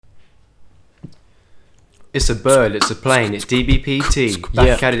It's a bird, it's a plane, it's DBPT.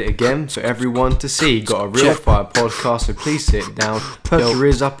 Back at it again for everyone to see. Got a real fire podcast, so please sit down, perk your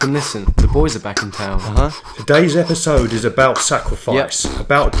ears up and listen. The boys are back in town. Today's episode is about sacrifice,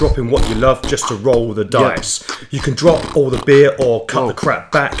 about dropping what you love just to roll the dice. You can drop all the beer or cut the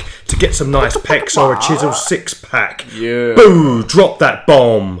crap back to get some nice pecs or a chisel six-pack. Boo! Drop that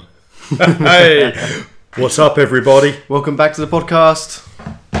bomb. Hey, what's up, everybody? Welcome back to the podcast.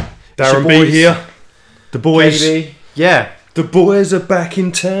 Darren B here. The boys, KB. Yeah. The boys are back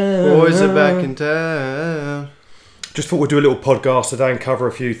in town. Boys are back in town. Just thought we'd do a little podcast today and cover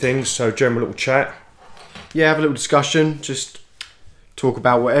a few things. So, general little chat. Yeah, have a little discussion. Just talk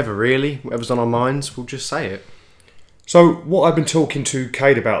about whatever, really. Whatever's on our minds, we'll just say it. So, what I've been talking to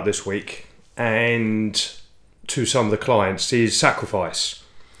Cade about this week and to some of the clients is sacrifice.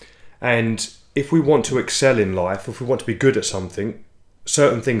 And if we want to excel in life, if we want to be good at something,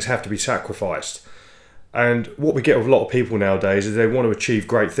 certain things have to be sacrificed. And what we get with a lot of people nowadays is they want to achieve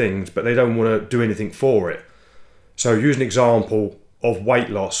great things, but they don't want to do anything for it. So use an example of weight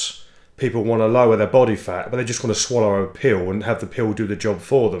loss. People want to lower their body fat, but they just want to swallow a pill and have the pill do the job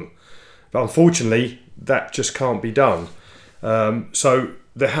for them. But unfortunately, that just can't be done. So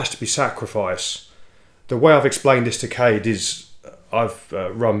there has to be sacrifice. The way I've explained this to Cade is I've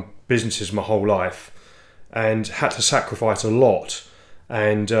run businesses my whole life and had to sacrifice a lot.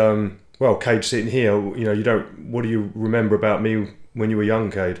 And well, Cade sitting here, you know, you don't. What do you remember about me when you were young,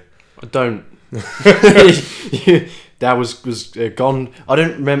 Cade? I don't. Dad was gone. I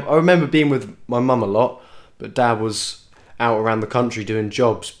don't remember. I remember being with my mum a lot, but Dad was out around the country doing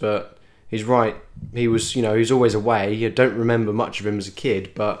jobs. But he's right. He was, you know, he was always away. I don't remember much of him as a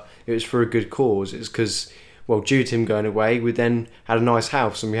kid, but it was for a good cause. It's because, well, due to him going away, we then had a nice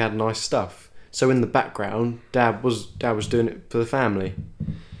house and we had nice stuff. So in the background, Dad was doing it for the family.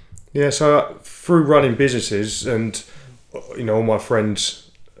 Yeah, so through running businesses and, you know, all my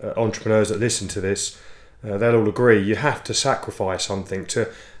friends, entrepreneurs that listen to this, they'll all agree you have to sacrifice something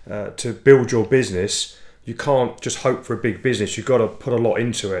to build your business. You can't just hope for a big business. You've got to put a lot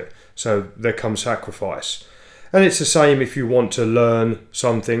into it. So there comes sacrifice. And it's the same if you want to learn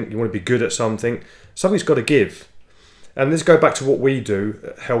something, you want to be good at something, something's got to give. And let's go back to what we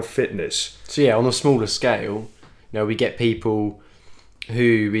do, health fitness. So yeah, on a smaller scale, you know, we get people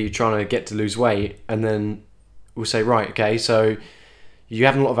who we're trying to get to lose weight, and then we'll say, right, okay, so you're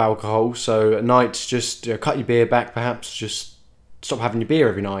having a lot of alcohol, so at night just cut your beer back, perhaps just stop having your beer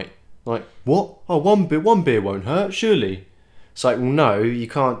every night. Like, what? Oh, one beer won't hurt, surely. It's like, well, no, you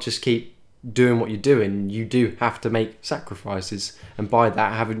can't just keep doing what you're doing. You do have to make sacrifices, and by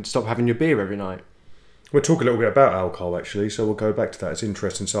that, stop having your beer every night. We'll talk a little bit about alcohol, actually, so we'll go back to that. It's an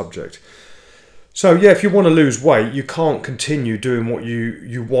interesting subject. So, yeah, if you want to lose weight, you can't continue doing what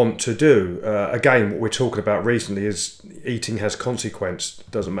you want to do. Again, what we're talking about recently is eating has consequence.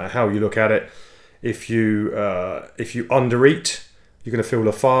 It doesn't matter how you look at it. If you undereat, you're going to feel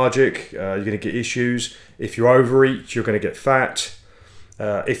lethargic. You're going to get issues. If you overeat, you're going to get fat.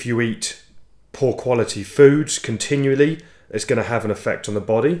 If you eat poor quality foods continually, it's going to have an effect on the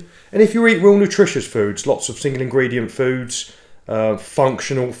body. And if you eat real nutritious foods, lots of single ingredient foods,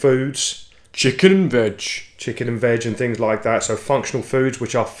 functional foods, chicken and veg and things like that. So functional foods,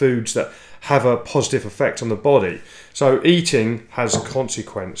 which are foods that have a positive effect on the body. So eating has a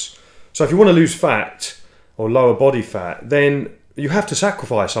consequence. So if you want to lose fat or lower body fat, then you have to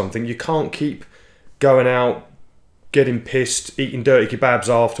sacrifice something. You can't keep going out, getting pissed, eating dirty kebabs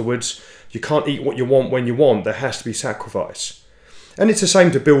afterwards. You can't eat what you want when you want. There has to be sacrifice. And it's the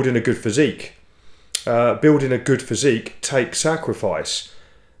same to building a good physique. Building a good physique takes sacrifice.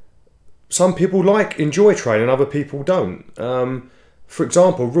 Some people enjoy training, other people don't. For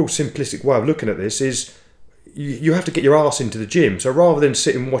example, a real simplistic way of looking at this is you have to get your ass into the gym. So rather than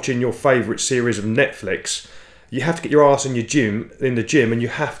sitting watching your favourite series of Netflix, you have to get your ass in the gym, and you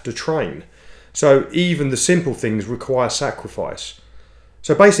have to train. So even the simple things require sacrifice.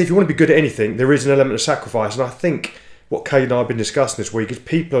 So basically, if you want to be good at anything, there is an element of sacrifice. And I think what Cade and I have been discussing this week is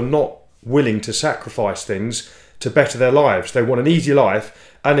people are not willing to sacrifice things to better their lives. They want an easy life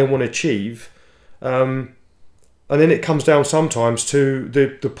and they want to achieve. And then it comes down sometimes to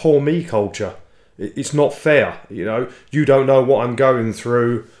the poor me culture. It's not fair, you know. You don't know what I'm going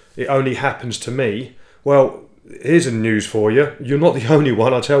through. It only happens to me. Well, here's a news for you. You're not the only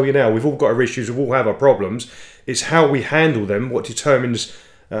one, I'll tell you now. We've all got our issues, we all have our problems. It's how we handle them what determines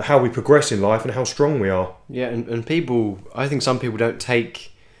how we progress in life and how strong we are. Yeah, and people, I think some people don't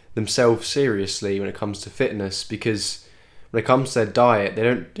take themselves seriously when it comes to fitness, because when it comes to their diet, they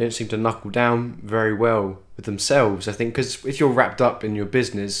don't seem to knuckle down very well with themselves. I think because if you're wrapped up in your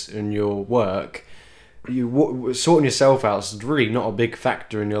business and your work, sorting yourself out is really not a big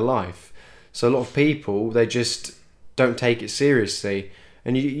factor in your life. So a lot of people, they just don't take it seriously.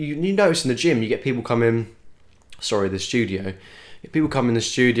 And you notice in the gym, you get people come in, the studio. People come in the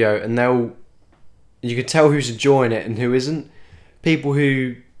studio and you can tell who's enjoying it and who isn't. People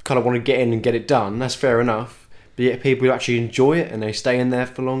who kind of want to get in and get it done, that's fair enough. But yet people who actually enjoy it and they stay in there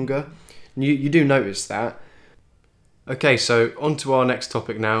for longer, and you do notice that. Okay, so on to our next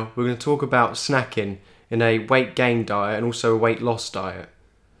topic now. We're going to talk about snacking in a weight gain diet and also a weight loss diet.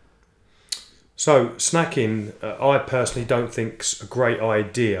 So snacking, I personally don't think's a great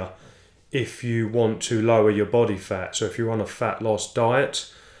idea if you want to lower your body fat. So if you're on a fat loss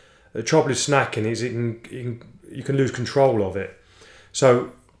diet, the trouble with snacking is you can lose control of it.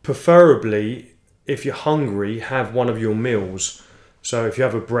 So preferably, if you're hungry, have one of your meals. So if you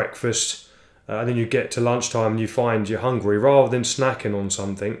have a breakfast and then you get to lunchtime and you find you're hungry, rather than snacking on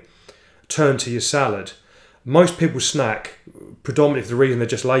something, turn to your salad. Most people snack predominantly for the reason they're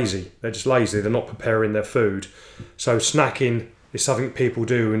just lazy. They're not preparing their food. So snacking is something people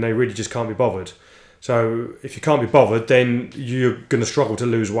do and they really just can't be bothered. So if you can't be bothered, then you're going to struggle to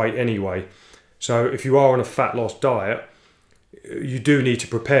lose weight anyway. So if you are on a fat loss diet, you do need to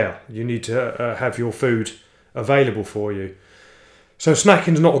prepare. You need to have your food available for you. So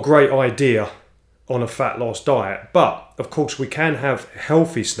snacking is not a great idea on a fat loss diet. But of course we can have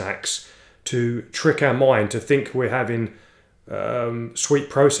healthy snacks to trick our mind to think we're having sweet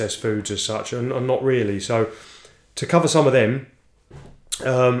processed foods as such, and not really. So to cover some of them,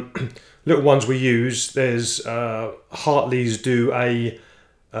 little ones we use, there's Hartley's do a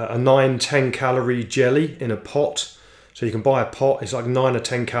 9-10 calorie jelly in a pot. So you can buy a pot, it's like 9 or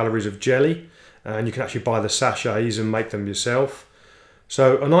 10 calories of jelly, and you can actually buy the sachets and make them yourself.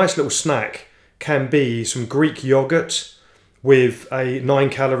 So a nice little snack can be some Greek yogurt with a 9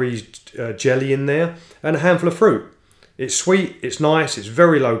 calories jelly in there and a handful of fruit. It's sweet, it's nice, it's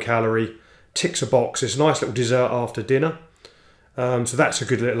very low calorie, ticks a box. It's a nice little dessert after dinner. So that's a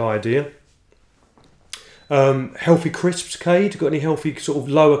good little idea. Healthy crisps, Cade? Got any healthy sort of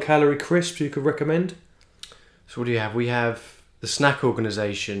lower calorie crisps you could recommend? So what do you have? We have the snack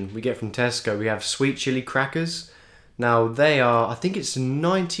organisation we get from Tesco. We have sweet chili crackers. Now they are, I think it's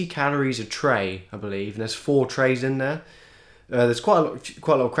 90 calories a tray, I believe, and there's 4 trays in there. There's quite a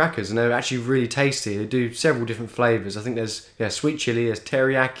lot of crackers, and they're actually really tasty. They do several different flavours. I think there's sweet chili, there's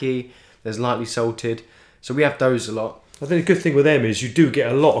teriyaki, there's lightly salted. So we have those a lot. I think the good thing with them is you do get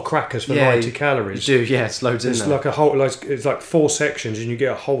a lot of crackers for 90 calories. You do, yeah, it's loads in there. It's like 4 sections, and you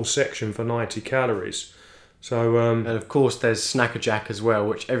get a whole section for 90 calories. So and of course there's Snacker Jack as well,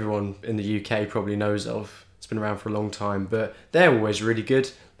 which everyone in the UK probably knows of. It's been around for a long time, but they're always really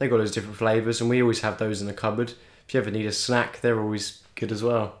good. They've got those different flavours, and we always have those in the cupboard. If you ever need a snack, they're always good as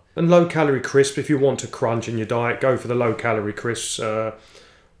well. And low calorie crisp, if you want to crunch in your diet, go for the low calorie crisps.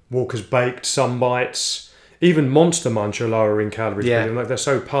 Walker's Baked, Sun Bites, even Monster Munch are lower in calories. Yeah. Like they're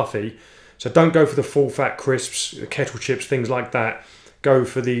so puffy. So don't go for the full fat crisps, kettle chips, things like that. Go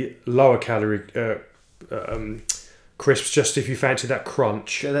for the lower calorie crisps, just if you fancy that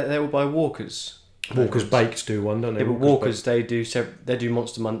crunch. Yeah, they're all by Walker's. Walker's Baked do one, don't they? Yeah, but Walker's they do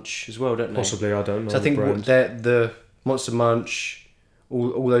Monster Munch as well, don't they? Possibly, I don't know. So I think the Monster Munch,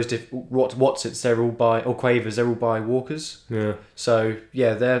 all those different Watsits, they're all by, or Quavers, they're all by Walker's. Yeah. So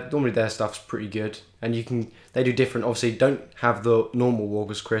yeah, normally their stuff's pretty good, and they do different. Obviously, don't have the normal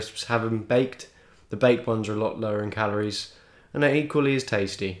Walker's crisps. Have them baked. The baked ones are a lot lower in calories, and they're equally as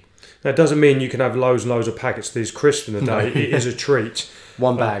tasty. That doesn't mean you can have loads and loads of packets of these crisps in a day. It is a treat.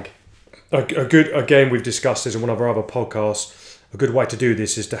 One bag. A good, again, we've discussed this in one of our other podcasts. A good way to do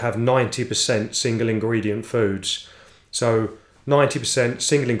this is to have 90% single ingredient foods. So 90%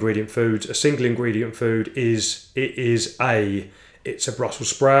 single ingredient foods. A single ingredient food it's a Brussels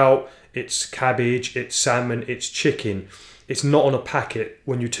sprout, it's cabbage, it's salmon, it's chicken. It's not on a packet.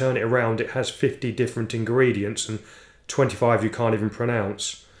 When you turn it around, it has 50 different ingredients and 25 you can't even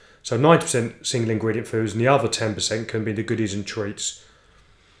pronounce. So 90% single ingredient foods, and the other 10% can be the goodies and treats.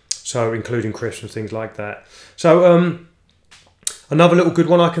 So including crisps and things like that. So another little good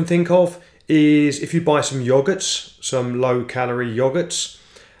one I can think of is if you buy some yogurts, some low calorie yogurts,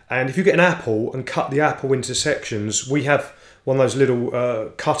 and if you get an apple and cut the apple into sections, we have one of those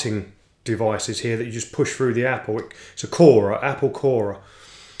little cutting devices here that you just push through the apple. It's a corer, apple corer.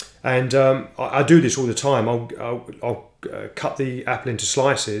 And I do this all the time. I'll cut the apple into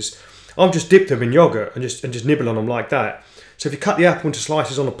slices. I'll just dip them in yogurt and just nibble on them like that. So if you cut the apple into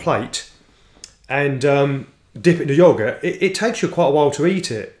slices on a plate and dip it into yogurt, it takes you quite a while to eat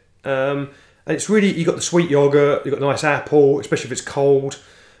it. And it's really, you've got the sweet yogurt, you've got the nice apple, especially if it's cold.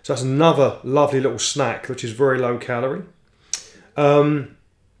 So that's another lovely little snack which is very low calorie. I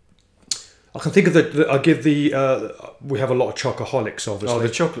can think of I give we have a lot of chocoholics, obviously. Oh, the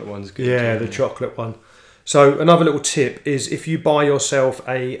chocolate one's good. Yeah, the chocolate one. So another little tip is if you buy yourself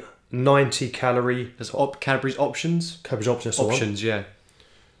a 90 calorie... There's Cadbury's Options. Cadbury's Options, that's the one. Options, yeah.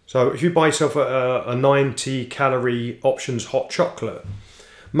 So if you buy yourself a 90 calorie Options hot chocolate,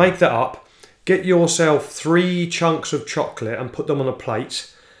 make that up, get yourself 3 chunks of chocolate and put them on a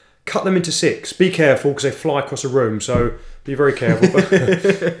plate, cut them into 6. Be careful because they fly across the room, so be very careful. But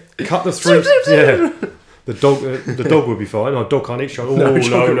cut the 3... yeah. The dog will be fine. No, dog can't eat chocolate. Oh,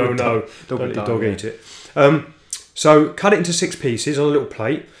 no. Don't let the dog eat it. So cut it into 6 pieces on a little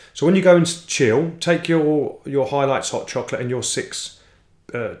plate. So when you go and chill, take your Highlights hot chocolate and your 6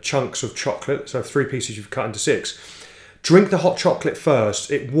 chunks of chocolate. So 3 pieces you've cut into 6. Drink the hot chocolate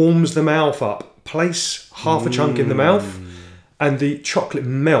first. It warms the mouth up. Place half a chunk in the mouth, and the chocolate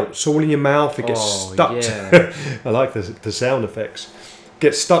melts all in your mouth. It gets stuck. Yeah. I like the sound effects.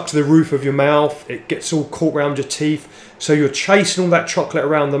 Gets stuck to the roof of your mouth. It gets all caught around your teeth. So you're chasing all that chocolate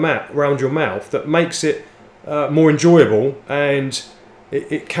around your mouth. That makes it more enjoyable, and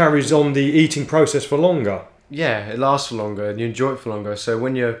it carries on the eating process for longer. Yeah, it lasts for longer and you enjoy it for longer. So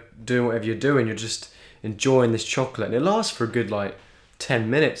when you're doing whatever you're doing, you're just enjoying this chocolate, and it lasts for a good 10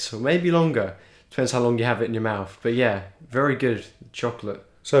 minutes or maybe longer. Depends how long you have it in your mouth. But yeah, very good chocolate.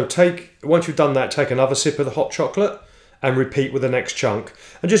 So once you've done that, take another sip of the hot chocolate and repeat with the next chunk,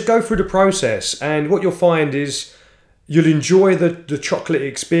 and just go through the process. And what you'll find is you'll enjoy the chocolate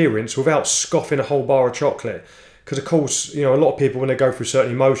experience without scoffing a whole bar of chocolate. Because of course, a lot of people, when they go through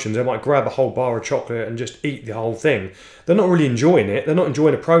certain emotions, they might grab a whole bar of chocolate and just eat the whole thing. They're not really enjoying it. They're not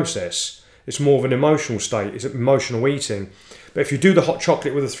enjoying the process. It's more of an emotional state. It's emotional eating. But if you do the hot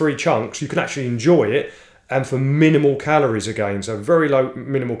chocolate with the 3 chunks, you can actually enjoy it, and for minimal calories again. So very low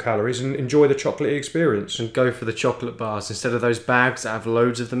minimal calories, and enjoy the chocolate experience. And go for the chocolate bars instead of those bags that have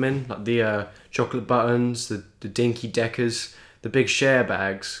loads of them in, like the chocolate buttons, the Dinky Deckers, the big share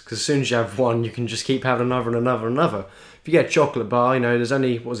bags. Because as soon as you have one, you can just keep having another and another and another. If you get a chocolate bar, there's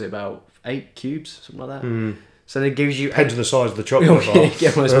only, about 8 cubes, something like that. So it gives you... Depends on the size of the chocolate bar. You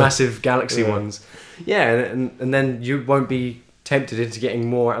get one of those massive Galaxy ones. Yeah, and then you won't be tempted into getting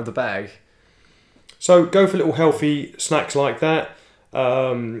more out of the bag. So go for little healthy snacks like that.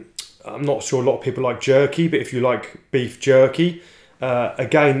 I'm not sure a lot of people like jerky, but if you like beef jerky,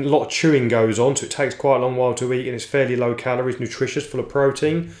 again, a lot of chewing goes on, so it takes quite a long while to eat, and it's fairly low calories, nutritious, full of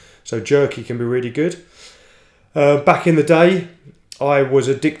protein. So jerky can be really good. Back in the day, I was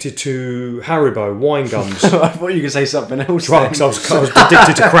addicted to Haribo wine gums. I thought you were going to say something else. Drugs. I was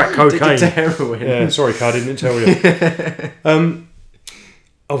addicted to crack cocaine. Addicted to heroin. Yeah, sorry, Card, I didn't tell you.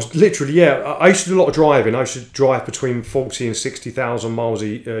 I was literally, I used to do a lot of driving. I used to drive between 40 and 60,000 miles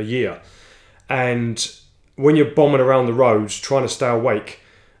a year. And when you're bombing around the roads trying to stay awake,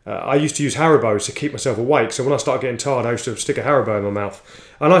 I used to use Haribos to keep myself awake. So when I started getting tired, I used to stick a Haribo in my mouth.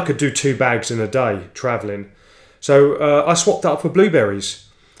 And I could do 2 bags in a day travelling. So I swapped that up for blueberries.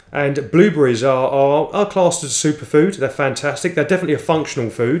 And blueberries are classed as a superfood. They're fantastic. They're definitely a functional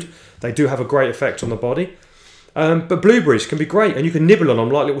food. They do have a great effect on the body. But blueberries can be great, and you can nibble on them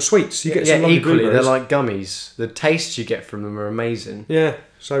like little sweets. You get some lovely equally, blueberries. they're like gummies. The tastes you get from them are amazing. Yeah,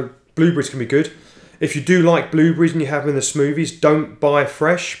 so blueberries can be good. If you do like blueberries and you have them in the smoothies, don't buy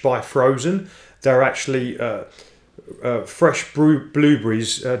fresh, buy frozen. They're actually fresh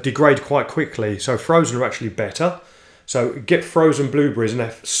blueberries degrade quite quickly, so frozen are actually better. So get frozen blueberries, and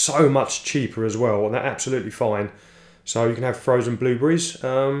they're so much cheaper as well, and they're absolutely fine. So you can have frozen blueberries.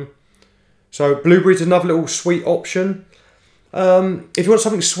 So blueberries is another little sweet option. If you want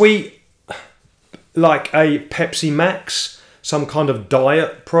something sweet, like a Pepsi Max, some kind of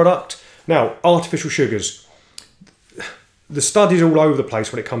diet product. Now, artificial sugars. The studies all over the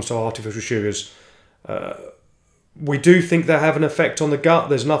place when it comes to artificial sugars. We do think they have an effect on the gut.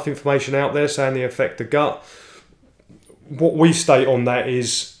 There's enough information out there saying they affect the gut. What we state on that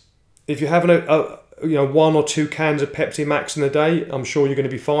is, if you're having a 1 or 2 cans of Pepsi Max in a day, I'm sure you're going to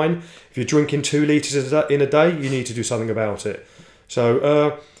be fine. If you're drinking 2 litres in a day, you need to do something about it.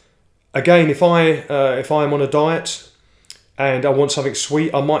 So again, if I'm on a diet and I want something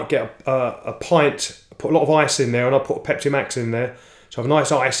sweet, I might get a pint, put a lot of ice in there, and I'll put Pepsi Max in there. So I have a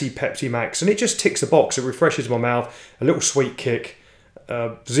nice icy Pepsi Max, and it just ticks the box. It refreshes my mouth, a little sweet kick,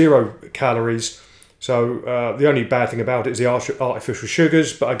 0 calories. So the only bad thing about it is the artificial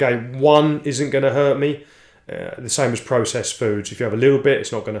sugars, but again, 1 isn't going to hurt me. The same as processed foods. If you have a little bit,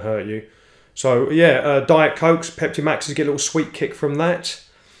 it's not going to hurt you. So Diet Cokes, Pepsi Maxes, get a little sweet kick from that.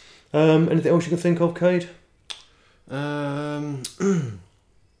 Anything else you can think of, Cade?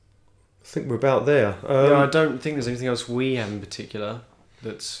 think we're about there. I don't think there's anything else we have in particular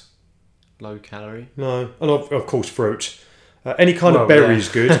that's low calorie. No, and of course fruit. Any kind of berry is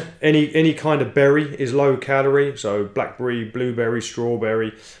good. Any kind of berry is low calorie. So blackberry, blueberry,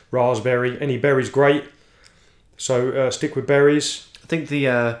 strawberry, raspberry. Any berry's great. So stick with berries. I think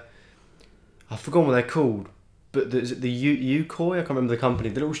I've forgotten what they're called, but is it the Ukoi? I can't remember the company.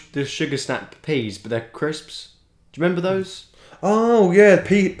 The sugar snap peas, but they're crisps. Do you remember those? Oh yeah,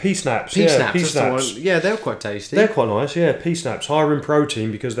 pea snaps. Pea snaps. Pea That's the snaps. one. Yeah, they're quite tasty. They're quite nice. Yeah, pea snaps higher in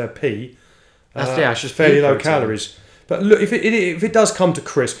protein because they're pea. It's just fairly pea low protein. calories. But look, if it does come to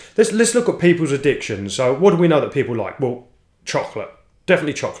crisp, let's look at people's addictions. So what do we know that people like? Well, chocolate.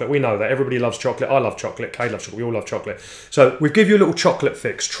 Definitely chocolate. We know that. Everybody loves chocolate. I love chocolate. Kay loves chocolate. We all love chocolate. So we give you a little chocolate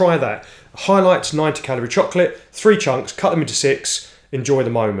fix. Try that. Highlights 90 calorie chocolate. 3 chunks. Cut them into 6. Enjoy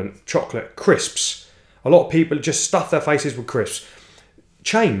the moment. Chocolate. Crisps. A lot of people just stuff their faces with crisps.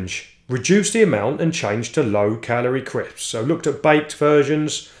 Change. Reduce the amount and change to low calorie crisps. So looked at baked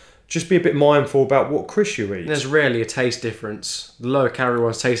versions. Just be a bit mindful about what crisps you eat. There's rarely a taste difference. The lower calorie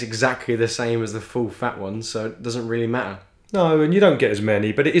ones taste exactly the same as the full fat ones, so it doesn't really matter. No, and you don't get as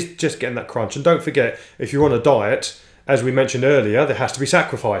many, but it is just getting that crunch. And don't forget, if you're on a diet, as we mentioned earlier, there has to be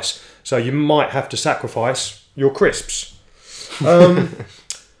sacrifice. So you might have to sacrifice your crisps.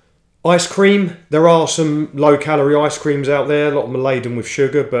 Ice cream. There are some low-calorie ice creams out there. A lot of them are laden with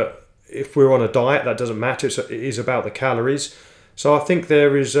sugar, but if we're on a diet, that doesn't matter. It is about the calories. So I think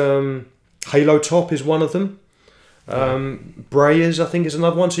there is Halo Top is one of them. Breyers, I think, is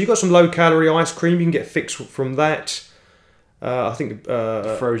another one. So you've got some low-calorie ice cream. You can get fixed from that. I think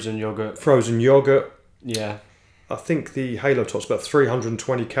Frozen yogurt. Frozen yogurt. Yeah. I think the Halo Top's about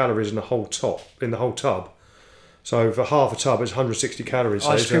 320 calories in the whole tub. So for half a tub, it's 160 calories.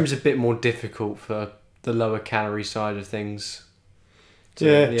 Ice cream's a bit more difficult for the lower calorie side of things.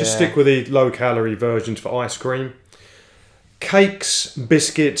 Just stick with the low calorie versions for ice cream. Cakes,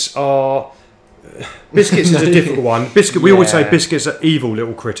 biscuits are... Biscuits is a difficult one. We always say biscuits are evil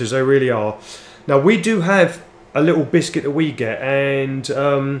little critters. They really are. Now, we do have a little biscuit that we get, and...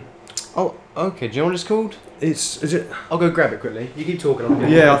 oh, okay. Do you know what it's called? Is it... I'll go grab it quickly. You keep talking.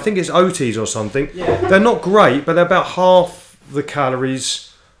 I think it's Oaties or something. Yeah. They're not great, but they're about half the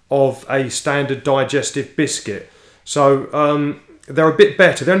calories of a standard digestive biscuit. So they're a bit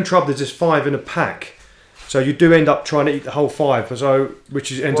better. The only trouble is there's 5 in a pack. So you do end up trying to eat the whole 5,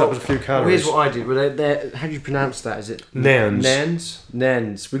 which ends up with a few calories. Here's what I did. Well, how do you pronounce that? Is it Nans?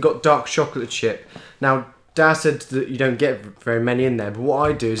 Nans. We got dark chocolate chip. Now, Dad said that you don't get very many in there, but what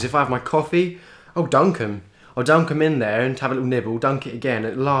I do is if I have my coffee, I'll dunk them. I'll dunk them in there and have a little nibble, dunk it again.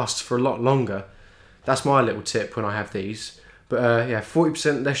 It lasts for a lot longer. That's my little tip when I have these. But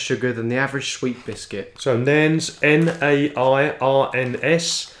 40% less sugar than the average sweet biscuit. So Nans, Nairns,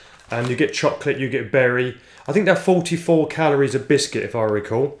 and you get chocolate, you get berry. I think they're 44 calories a biscuit, if I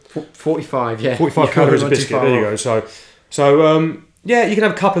recall. 45, yeah. 45 calories a biscuit, there you go. So you can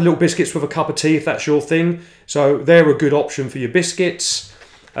have a couple of little biscuits with a cup of tea if that's your thing. So they're a good option for your biscuits.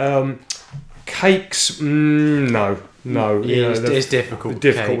 Cakes, no. Yeah, it's difficult.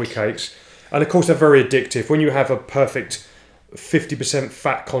 Difficult with cakes. And of course they're very addictive. When you have a perfect 50%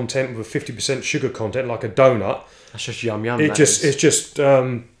 fat content with a 50% sugar content, like a donut, that's just yum.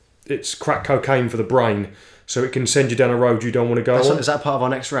 It's crack cocaine for the brain. So it can send you down a road you don't want to go on. Is that part of our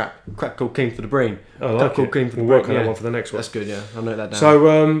next rap? Crack cocaine for the brain. I like it. We'll work on that one for the next one. That's good, yeah. I'll note that down.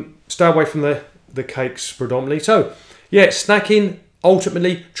 So stay away from the cakes predominantly. So, snacking,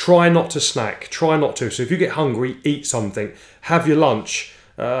 ultimately, try not to snack. Try not to. So if you get hungry, eat something. Have your lunch.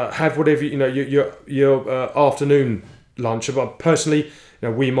 Have whatever, your afternoon lunch. But personally, I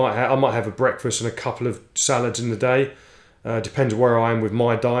might have a breakfast and a couple of salads in the day. Depends where I am with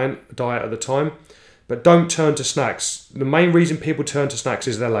my diet at the time. But don't turn to snacks. The main reason people turn to snacks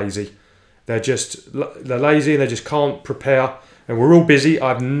is they're lazy. They're lazy and they just can't prepare. And we're all busy.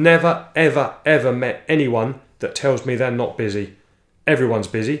 I've never, ever, ever met anyone that tells me they're not busy. Everyone's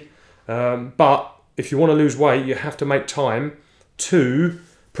busy. But if you want to lose weight, you have to make time to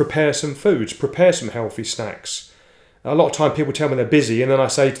prepare some foods, prepare some healthy snacks. A lot of time people tell me they're busy and then I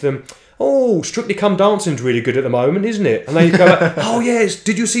say to them, oh, Strictly Come Dancing's really good at the moment, isn't it? And they go like, oh yes,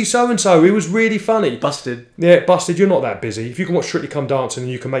 did you see so-and-so? It was really funny. Busted. Yeah, busted, you're not that busy. If you can watch Strictly Come Dancing,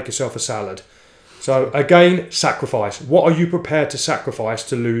 you can make yourself a salad. So again, sacrifice. What are you prepared to sacrifice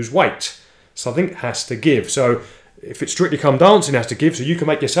to lose weight? Something has to give. So if it's Strictly Come Dancing has to give, so you can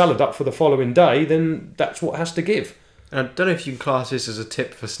make your salad up for the following day, then that's what has to give. I don't know if you can class this as a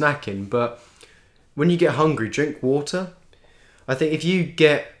tip for snacking, but when you get hungry, drink water. I think if you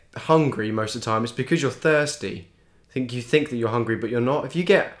get hungry most of the time, it's because you're thirsty. you think that you're hungry, but you're not. If you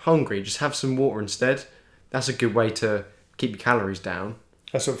get hungry, just have some water instead. That's a good way to keep your calories down.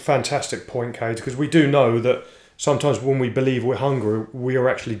 That's a fantastic point, Kate, because we do know that sometimes when we believe we're hungry, we are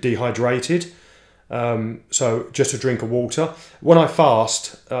actually dehydrated. So just a drink of water. When I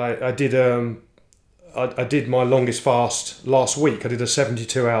fast, I did my longest fast last week. I did a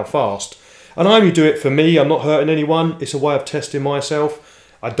 72-hour fast. And I only do it for me. I'm not hurting anyone. It's a way of testing myself.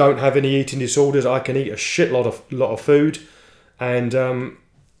 I don't have any eating disorders. I can eat a lot of food, and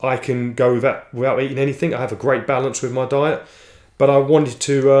I can go without eating anything. I have a great balance with my diet. But I wanted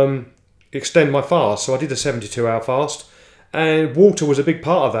to extend my fast, so I did a 72-hour fast, and water was a big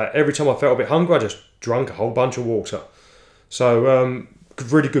part of that. Every time I felt a bit hungry, I just drank a whole bunch of water. So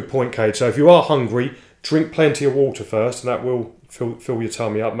really good point, Kate. So if you are hungry, drink plenty of water first, and that will fill your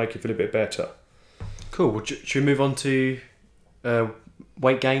tummy up, make you feel a bit better. Cool. Well, should we move on to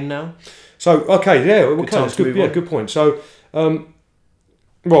weight gain now? So, okay, yeah, good point. So,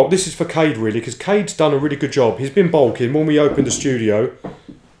 well, this is for Cade really, because Cade's done a really good job. He's been bulking. When we opened the studio,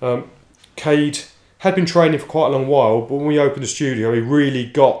 Cade had been training for quite a long while, but when we opened the studio, he really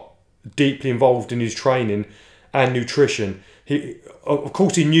got deeply involved in his training and nutrition. Of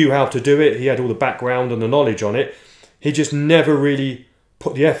course, he knew how to do it. He had all the background and the knowledge on it. He just never really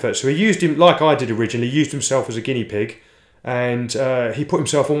put the effort. So he used him, like I did originally, used himself as a guinea pig, and he put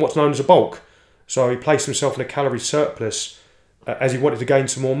himself on what's known as a bulk. So he placed himself in a calorie surplus as he wanted to gain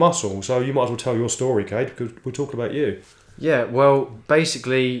some more muscle. So you might as well tell your story, Cade, because we're talking about you. Yeah, well,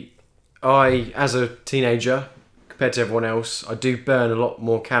 basically, as a teenager, compared to everyone else, I do burn a lot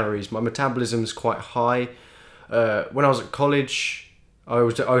more calories. My metabolism's quite high. When I was at college,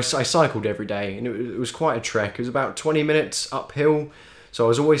 I cycled every day, and it was quite a trek. It was about 20 minutes uphill, so I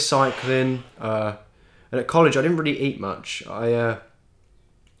was always cycling. And at college, I didn't really eat much. I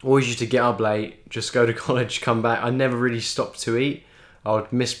always used to get up late, just go to college, come back. I never really stopped to eat. I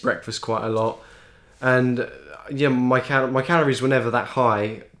would miss breakfast quite a lot, and my calories were never that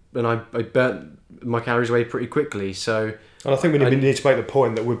high, and I burnt my calories away pretty quickly. So. And I think we need to make the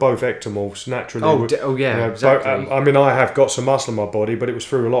point that we're both ectomorphs naturally. Exactly. I have got some muscle in my body, but it was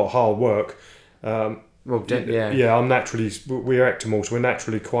through a lot of hard work. Yeah, we're ectomorphs. We're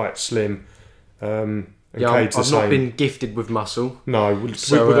naturally quite slim. I've not been gifted with muscle. No, we've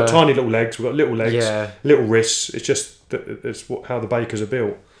got tiny little legs. We've got little legs, little wrists. It's just how the bakers are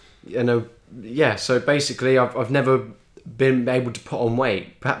built. So basically, I've never been able to put on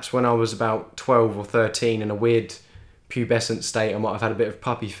weight. Perhaps when I was about 12 or 13 in a weird pubescent state, I might have had a bit of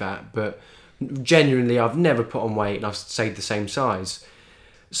puppy fat, but genuinely I've never put on weight, and I've stayed the same size.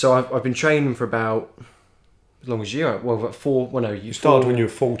 So I've been training for about as long as you. Well, 4. Well, no, you started when you were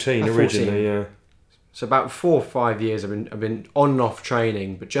 14 originally. 14. Yeah. So about 4 or 5 years I've been on and off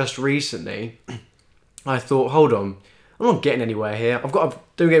training, but just recently I thought, hold on, I'm not getting anywhere here. Don't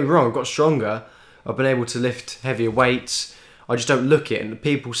get me wrong, I've got stronger. I've been able to lift heavier weights. I just don't look it, and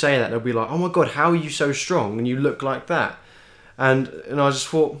people say that, they'll be like, oh my god, how are you so strong and you look like that? And I just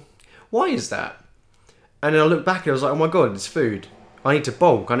thought, why is that? And then I looked back and I was like, oh my god, it's food. I need to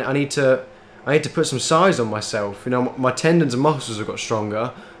bulk. I need to put some size on myself. My tendons and muscles have got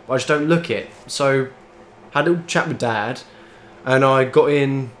stronger, but I just don't look it. So I had a little chat with Dad, and I got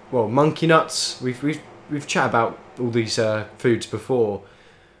in monkey nuts. We've chat about all these foods before.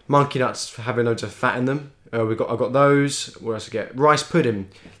 Monkey nuts having loads of fat in them. I got those. What else I get? Rice pudding,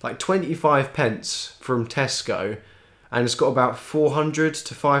 like 25 pence from Tesco, and it's got about 400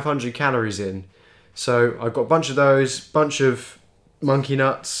 to 500 calories in. So I got a bunch of those, bunch of monkey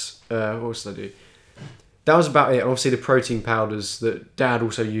nuts. What else did I do? That was about it. And obviously the protein powders that Dad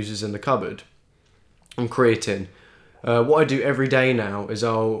also uses in the cupboard, and creatine. What I do every day now is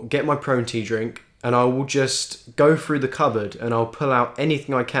I'll get my protein drink, and I will just go through the cupboard and I'll pull out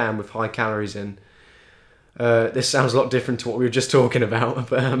anything I can with high calories in. This sounds a lot different to what we were just talking about,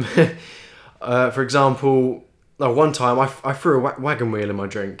 but for example, one time I threw a wagon wheel in my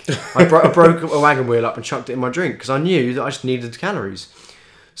drink. I broke a wagon wheel up and chucked it in my drink because I knew that I just needed calories.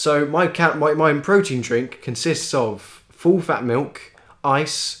 So my protein drink consists of full fat milk,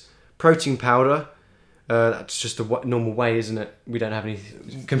 ice, protein powder. That's just a normal whey, isn't it? We don't have any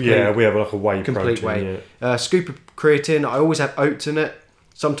complete. Yeah, we have like a whey complete protein. Whey. Scoop of creatine. I always have oats in it.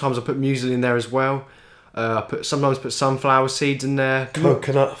 Sometimes I put muesli in there as well. Sometimes put sunflower seeds in there.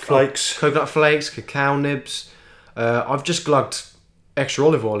 Coconut flakes, cacao nibs. I've just glugged extra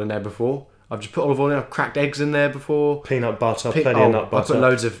olive oil in there before. I've just put olive oil in. I've cracked eggs in there before. Peanut butter, plenty of nut butter. I put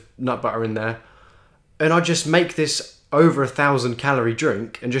loads of nut butter in there, and I just make this over 1,000 calorie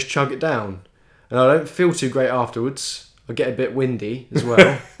drink and just chug it down. And I don't feel too great afterwards. I get a bit windy as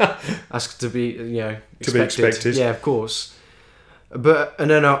well. That's to be, expected. Yeah, of course. But and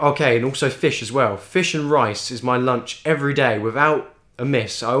then and also fish as well. Fish and rice is my lunch every day without a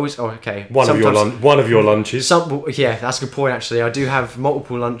miss. I always one of your lunches. That's a good point actually. I do have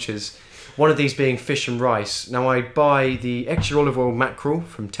multiple lunches. One of these being fish and rice. Now I buy the extra olive oil mackerel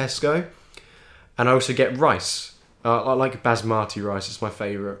from Tesco, and I also get rice. I like basmati rice. It's my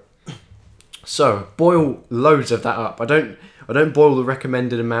favourite. So boil loads of that up. I don't boil the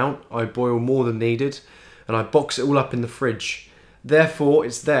recommended amount. I boil more than needed, and I box it all up in the fridge. Therefore,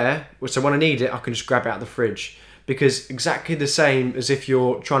 it's there. So when I need it, I can just grab it out of the fridge. Because exactly the same as if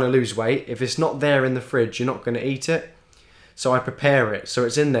you're trying to lose weight, if it's not there in the fridge, you're not going to eat it. So I prepare it, so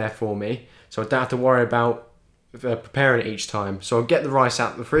it's in there for me. So I don't have to worry about preparing it each time. So I'll get the rice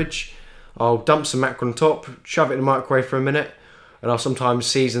out of the fridge. I'll dump some mackerel on top, shove it in the microwave for a minute, and I'll sometimes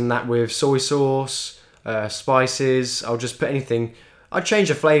season that with soy sauce, spices. I'll just put anything. I change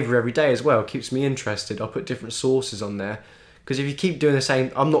the flavour every day as well. It keeps me interested. I'll put different sauces on there. Because if you keep doing the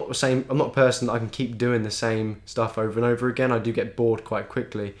same, I'm not a person that I can keep doing the same stuff over and over again. I do get bored quite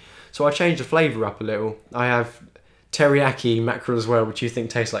quickly. So I change the flavour up a little. I have teriyaki mackerel as well, which you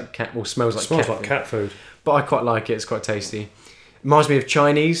think tastes like cat, or smells like cat food. But I quite like it. It's quite tasty. It reminds me of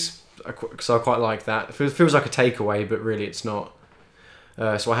Chinese, so I quite like that. It feels like a takeaway, but really it's not.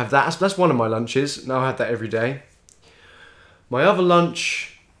 So I have that. That's one of my lunches. Now I have that every day. My other lunches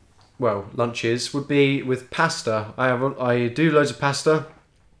would be with pasta. I do loads of pasta.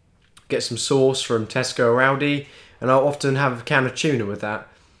 Get some sauce from Tesco or Aldi, and I'll often have a can of tuna with that.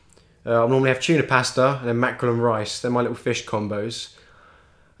 I'll normally have tuna pasta and then mackerel and rice. They're my little fish combos.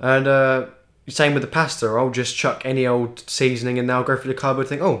 And same with the pasta. I'll just chuck any old seasoning and I'll go through the cupboard and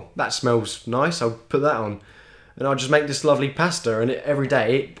think, oh, that smells nice. I'll put that on. And I'll just make this lovely pasta. And every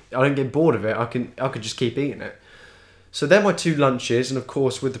day, I don't get bored of it. I could just keep eating it. So they're my two lunches. And of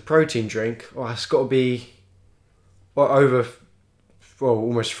course, with the protein drink, it's got to be almost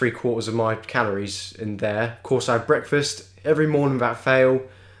 3/4 of my calories in there. Of course, I have breakfast every morning without fail.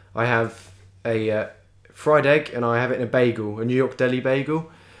 I have a fried egg and I have it in a bagel, a New York deli bagel.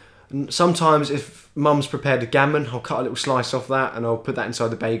 And sometimes if mum's prepared a gammon, I'll cut a little slice off that and I'll put that inside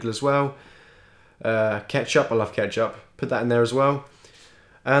the bagel as well. Ketchup, I love ketchup. Put that in there as well.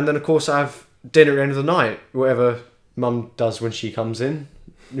 And then of course I have dinner at the end of the night, whatever mum does when she comes in.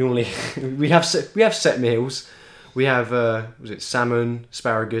 Normally we have set meals. We have salmon,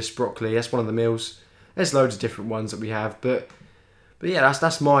 asparagus, broccoli. That's one of the meals. There's loads of different ones that we have, but yeah,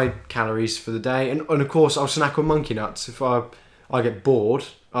 that's my calories for the day. And of course, I'll snack on monkey nuts. If I get bored,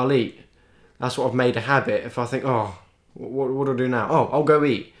 I'll eat. That's what I've made a habit. If I think, what do I do now? Oh, I'll go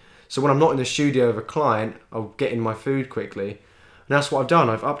eat. So when I'm not in the studio with a client, I'll get in my food quickly. And that's what I've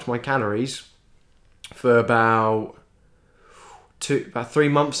done. I've upped my calories for about 3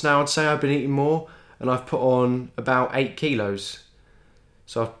 months now, I'd say. I've been eating more. And I've put on about 8 kilos.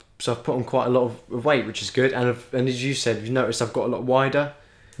 So I've put on quite a lot of weight, which is good. And as you said, you've noticed I've got a lot wider.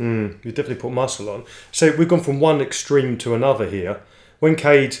 You definitely put muscle on. So we've gone from one extreme to another here. When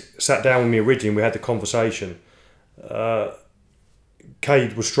Cade sat down with me originally, we had the conversation.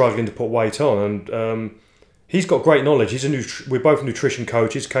 Cade was struggling to put weight on, and he's got great knowledge. We're both nutrition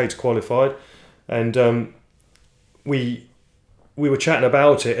coaches. Cade's qualified, and we were chatting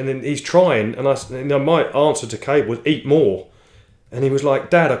about it, and then he's trying. And my answer to Cade was eat more. And he was like,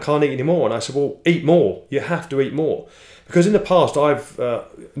 Dad, I can't eat anymore. And I said, well, eat more. You have to eat more. Because in the past,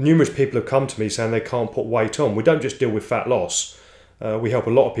 numerous people have come to me saying they can't put weight on. We don't just deal with fat loss. We help a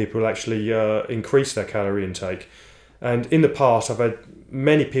lot of people actually increase their calorie intake. And in the past, I've had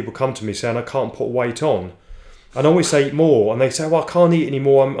many people come to me saying, I can't put weight on. And I always say eat more. And they say, well, I can't eat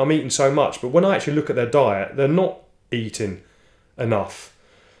anymore. I'm eating so much. But when I actually look at their diet, they're not eating enough.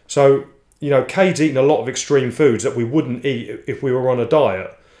 So, Cade's eating a lot of extreme foods that we wouldn't eat if we were on a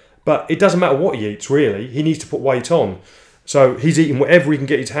diet. But it doesn't matter what he eats, really. He needs to put weight on. So he's eating whatever he can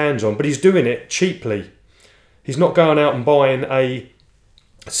get his hands on, but he's doing it cheaply. He's not going out and buying a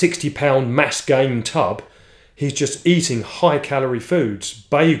 £60 mass gain tub. He's just eating high-calorie foods,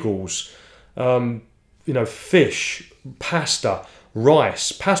 bagels, fish, pasta,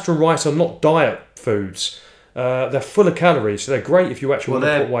 rice. Pasta and rice are not diet foods. They're full of calories, so they're great if you actually want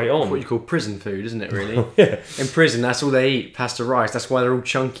to put weight on. What you call prison food, isn't it, really? Yeah. In prison, that's all they eat, pasta rice. That's why they're all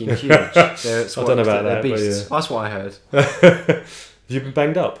chunky and huge. I don't know about that, beasts. But yeah. That's what I heard. Have you been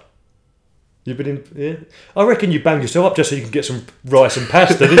banged up? You've been in... Yeah. I reckon you banged yourself up just so you can get some rice and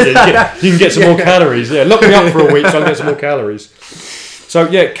pasta, didn't you? You can get some more calories. Yeah, lock me up for a week so I can get some more calories. So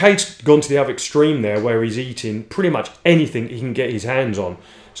yeah, Kate's gone to the other extreme there, where he's eating pretty much anything he can get his hands on.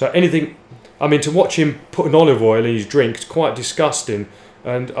 So anything, I mean, to watch him put an olive oil in his drink is quite disgusting.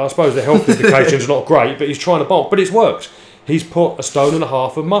 And I suppose the health implications are not great, but he's trying to bulk. But it's worked. He's put 1.5 stone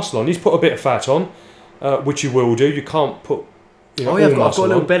of muscle on. He's put a bit of fat on, which you will do. You can't put. I've got a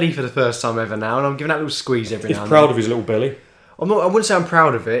little belly for the first time ever now, and I'm giving that a little squeeze every now and then. He's proud of his little belly. I wouldn't say I'm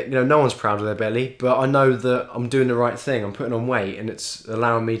proud of it. No one's proud of their belly, but I know that I'm doing the right thing. I'm putting on weight, and it's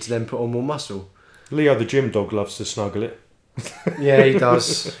allowing me to then put on more muscle. Leo, the gym dog, loves to snuggle it. Yeah, he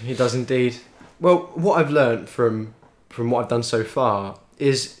does. He does indeed. Well, what I've learned from what I've done so far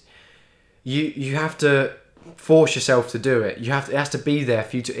is you have to force yourself to do it. It has to be there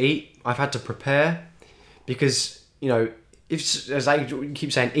for you to eat. I've had to prepare because as I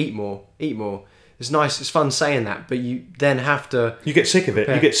keep saying, eat more. It's nice, it's fun saying that, but you then have to... You get sick of it.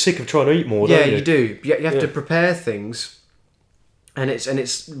 You get sick of trying to eat more, don't you? Yeah, you do. You have to prepare things, and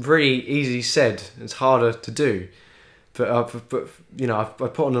it's very easy said. It's harder to do. But I've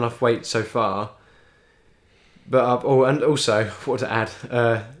put on enough weight so far. But and also, what to add?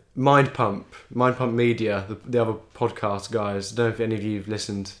 Mind Pump Media, the other podcast guys. I don't know if any of you have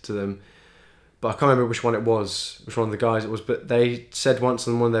listened to them. But I can't remember which one of the guys it was, but they said once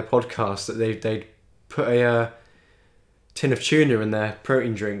on one of their podcasts that they'd put a tin of tuna in their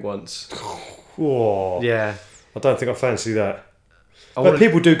protein drink once. Oh, yeah. I don't think I fancy that. But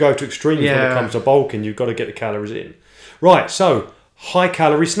people do go to extremes when it comes to bulking. You've got to get the calories in. Right, so high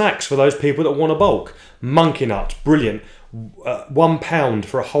calorie snacks for those people that want to bulk. Monkey nuts, brilliant. £1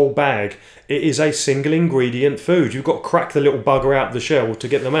 for a whole bag. It is a single ingredient food. You've got to crack the little bugger out of the shell to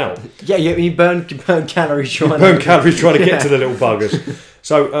get them out. Yeah, you burn calories trying to get to the little buggers.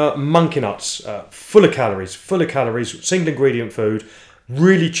 So monkey nuts, full of calories, single ingredient food,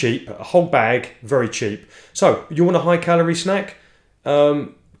 really cheap, a whole bag, very cheap. So you want a high calorie snack?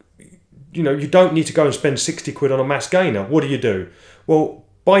 You don't need to go and spend 60 quid on a mass gainer. What do? Well,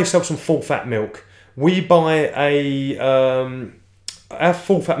 buy yourself some full fat milk. We buy our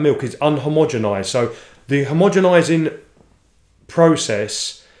full fat milk is unhomogenized. So the homogenizing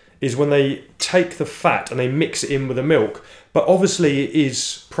process is when they take the fat and they mix it in with the milk. But obviously it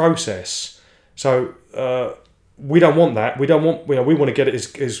is processed. So we don't want that. We want to get it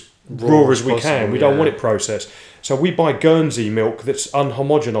as raw as we can. We don't want it processed. So we buy Guernsey milk that's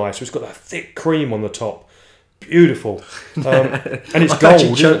unhomogenized. So it's got that thick cream on the top. Beautiful. And it's I've gold.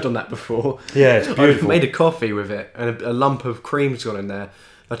 actually choked on that before. Yeah, it's beautiful. I made a coffee with it and a lump of cream's gone in there.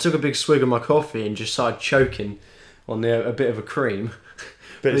 I took a big swig of my coffee and just started choking on a bit of a cream.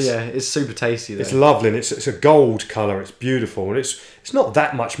 But yeah, it's super tasty though. It's lovely, and it's a gold colour. It's beautiful, and it's not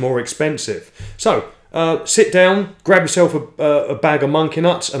that much more expensive. So sit down, grab yourself a bag of monkey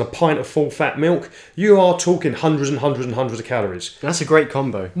nuts and a pint of full fat milk. You are talking hundreds and hundreds and hundreds of calories. That's a great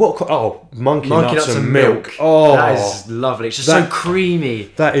combo. Monkey nuts and milk. Oh, that is lovely. It's just so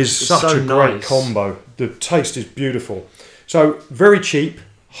creamy. That is such a great combo. The taste is beautiful. So very cheap,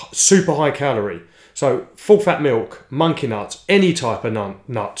 super high calorie. So full fat milk, monkey nuts, any type of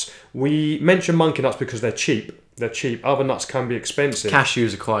nuts. We mention monkey nuts because they're cheap. Other nuts can be expensive.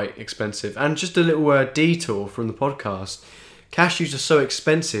 Cashews are quite expensive. And just a little detour from the podcast. Cashews are so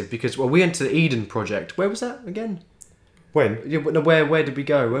expensive because we went to the Eden Project. Where was that again? When? Yeah, where did we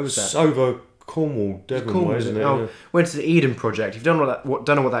go? Where was that? It's over Cornwall, Devon, isn't it? Oh, went to the Eden Project. If you don't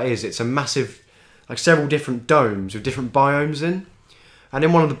know what that is, it's a massive, several different domes with different biomes in. And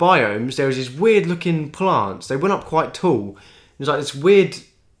in one of the biomes, there was these weird looking plants. They went up quite tall. It was like this weird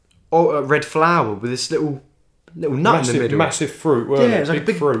red flower with this little nut in the middle. Massive fruit, it was like a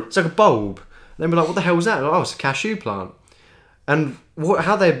big fruit. It's like a bulb. And then we're like, what the hell is that? Like, it's a cashew plant. And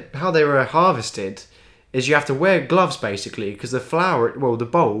how they were harvested is you have to wear gloves basically because the flower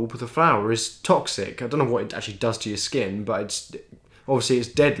is toxic. I don't know what it actually does to your skin, but it's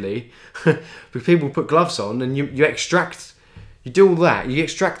deadly. But people put gloves on and you extract. You do all that, you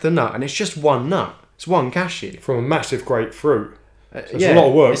extract the nut, and it's just one nut. It's one cashew. From a massive grapefruit. So it's a lot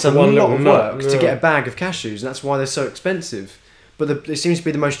of work. It's a lot of work to get a bag of cashews, and that's why they're so expensive. But it seems to be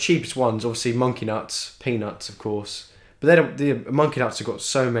the most cheapest ones, obviously monkey nuts, peanuts, of course. But the monkey nuts have got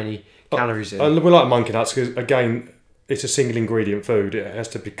so many calories in. And we like monkey nuts because, again, it's a single ingredient food. It has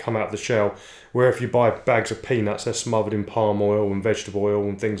to come out of the shell. Where if you buy bags of peanuts, they're smothered in palm oil and vegetable oil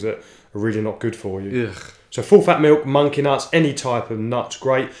and things that are really not good for you. Ugh. So full fat milk, monkey nuts, any type of nuts,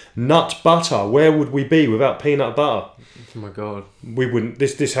 great. Nut butter, where would we be without peanut butter? Oh my God. We wouldn't.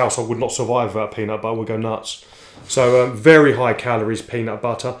 This household would not survive without peanut butter. We'd go nuts. So very high calories peanut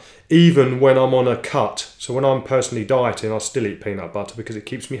butter. Even when I'm on a cut. So when I'm personally dieting, I still eat peanut butter because it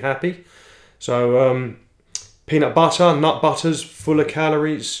keeps me happy. So Peanut butter, nut butters, full of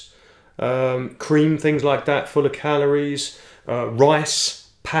calories. Cream, things like that, full of calories. Rice,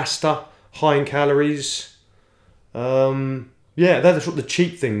 pasta, high in calories. They're the sort of the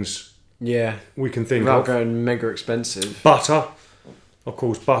cheap things Yeah. we can think Without of. going mega expensive. Butter, of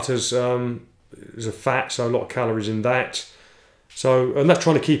course, butter's is a fat, so a lot of calories in that. So, and that's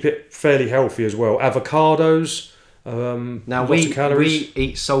trying to keep it fairly healthy as well. Avocados, Now lots of calories. we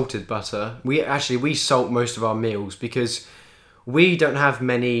eat salted butter. We salt most of our meals because we don't have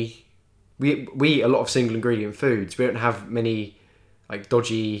many. We eat a lot of single ingredient foods. We don't have many like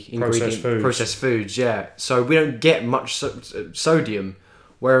dodgy processed foods. Yeah, so we don't get much sodium.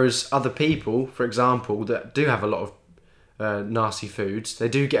 Whereas other people, for example, that do have a lot of nasty foods, they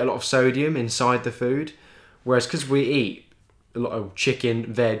do get a lot of sodium inside the food. Whereas because we eat a lot of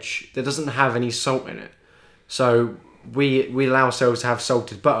chicken, veg, that doesn't have any salt in it. So we allow ourselves to have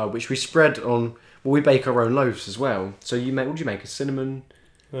salted butter, which we spread on. Well, we bake our own loaves as well. So what do you make? A cinnamon,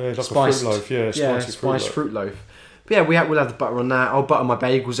 It's like spiced a fruit loaf, spiced fruit loaf. But yeah, we'll have the butter on that. I'll butter my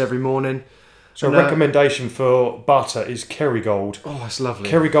bagels every morning. So a recommendation for butter is Kerrygold. Oh, that's lovely.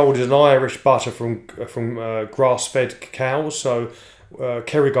 Kerrygold is an Irish butter from grass-fed cows. So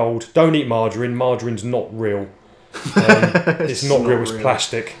Kerrygold, don't eat margarine. Margarine's not real. It's not real. It's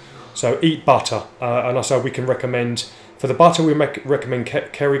plastic. So eat butter. And also we can recommend for the butter we recommend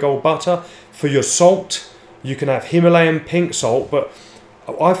Kerrygold butter. For your salt, you can have Himalayan pink salt, but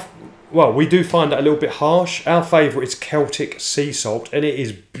we do find that a little bit harsh. Our favourite is Celtic sea salt, and it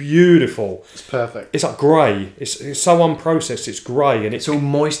is beautiful. It's perfect. It's like grey. It's so unprocessed. It's grey, and it's all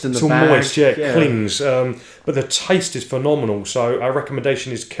moist in the bag. It's all moist. Yeah, it clings. But the taste is phenomenal. So our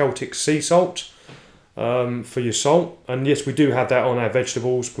recommendation is Celtic sea salt for your salt. And yes, we do have that on our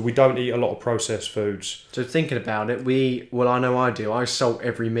vegetables, but we don't eat a lot of processed foods. So thinking about it, I know I do. I salt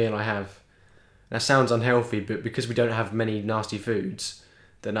every meal I have. That sounds unhealthy, but because we don't have many nasty foods,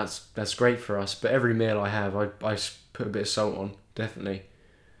 then that's great for us. But every meal I have, I put a bit of salt on, definitely,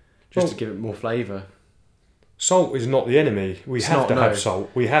 just to give it more flavour. Salt is not the enemy. We have to have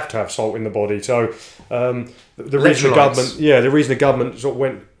salt. We have to have salt in the body. So the reason the government sort of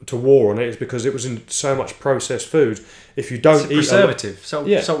went to war on it is because it was in so much processed food. If you don't eat preservative, salt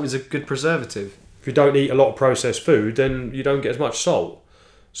is a good preservative. If you don't eat a lot of processed food, then you don't get as much salt.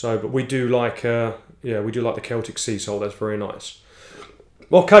 So, but we do like the Celtic sea salt. That's very nice.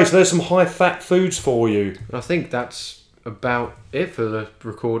 Okay, so there's some high-fat foods for you. I think that's about it for the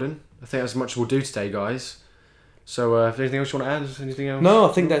recording. I think that's as much as we'll do today, guys. So, if anything else you want to add? Anything else? No,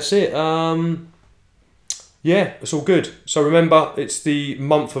 I think that's it. It's all good. So remember, it's the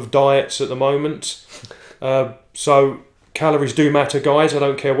month of diets at the moment. So calories do matter, guys. I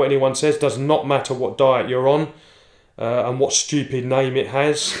don't care what anyone says. Does not matter what diet you're on and what stupid name it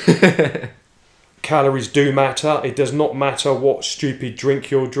has. Calories do matter. It does not matter what stupid drink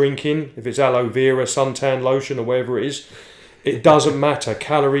you're drinking. If it's aloe vera, suntan lotion, or whatever it is, it doesn't matter.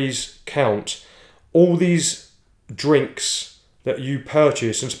 Calories count. All these drinks that you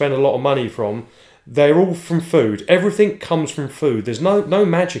purchase and spend a lot of money from, they're all from food. Everything comes from food. There's no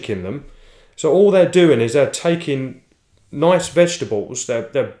magic in them. So all they're doing is they're taking nice vegetables,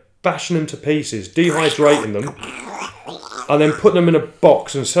 they're bashing them to pieces, dehydrating them, and then putting them in a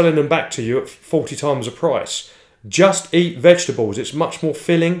box and selling them back to you at 40 times the price. Just eat vegetables. It's much more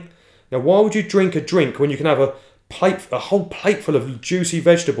filling. Now, why would you drink a drink when you can have a whole plate full of juicy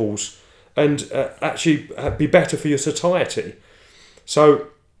vegetables and actually be better for your satiety? So,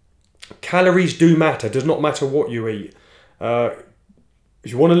 calories do matter. It does not matter what you eat. If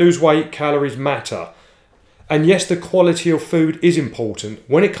you want to lose weight, calories matter. And yes, the quality of food is important.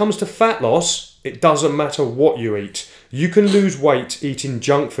 When it comes to fat loss, it doesn't matter what you eat. You can lose weight eating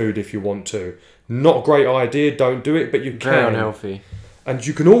junk food if you want to. Not a great idea, don't do it, but you can. Very unhealthy. And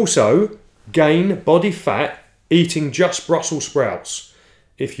you can also gain body fat eating just Brussels sprouts.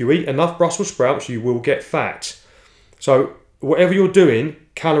 If you eat enough Brussels sprouts, you will get fat. So whatever you're doing,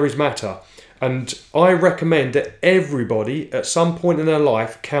 calories matter. And I recommend that everybody at some point in their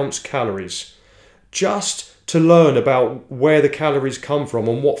life counts calories. Just to learn about where the calories come from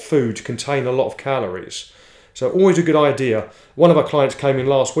and what foods contain a lot of calories. So always a good idea. One of our clients came in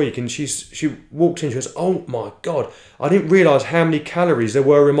last week and she walked in, she goes, "Oh my God, I didn't realise how many calories there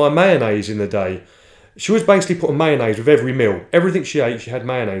were in my mayonnaise in the day." She was basically putting mayonnaise with every meal. Everything she ate, she had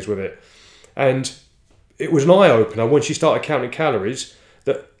mayonnaise with it. And it was an eye-opener when she started counting calories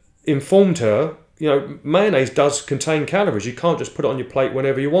that informed her, mayonnaise does contain calories. You can't just put it on your plate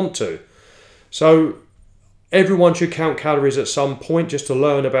whenever you want to. So everyone should count calories at some point just to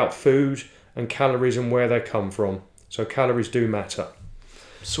learn about food and calories and where they come from. So calories do matter.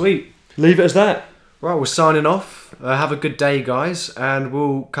 Sweet. Leave it as that. Right, we're signing off. Have a good day, guys, and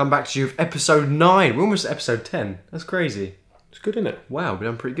we'll come back to you with episode 9. We're almost at episode 10. That's crazy. It's good, isn't it? Wow, we've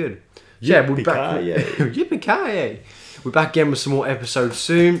done pretty good. Yeah, we'll be back. Yippee-ki-yay. We're back again with some more episodes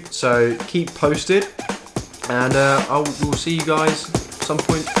soon, so keep posted, and we'll see you guys at some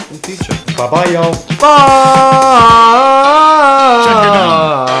point in the future. Bye-bye, y'all. Bye!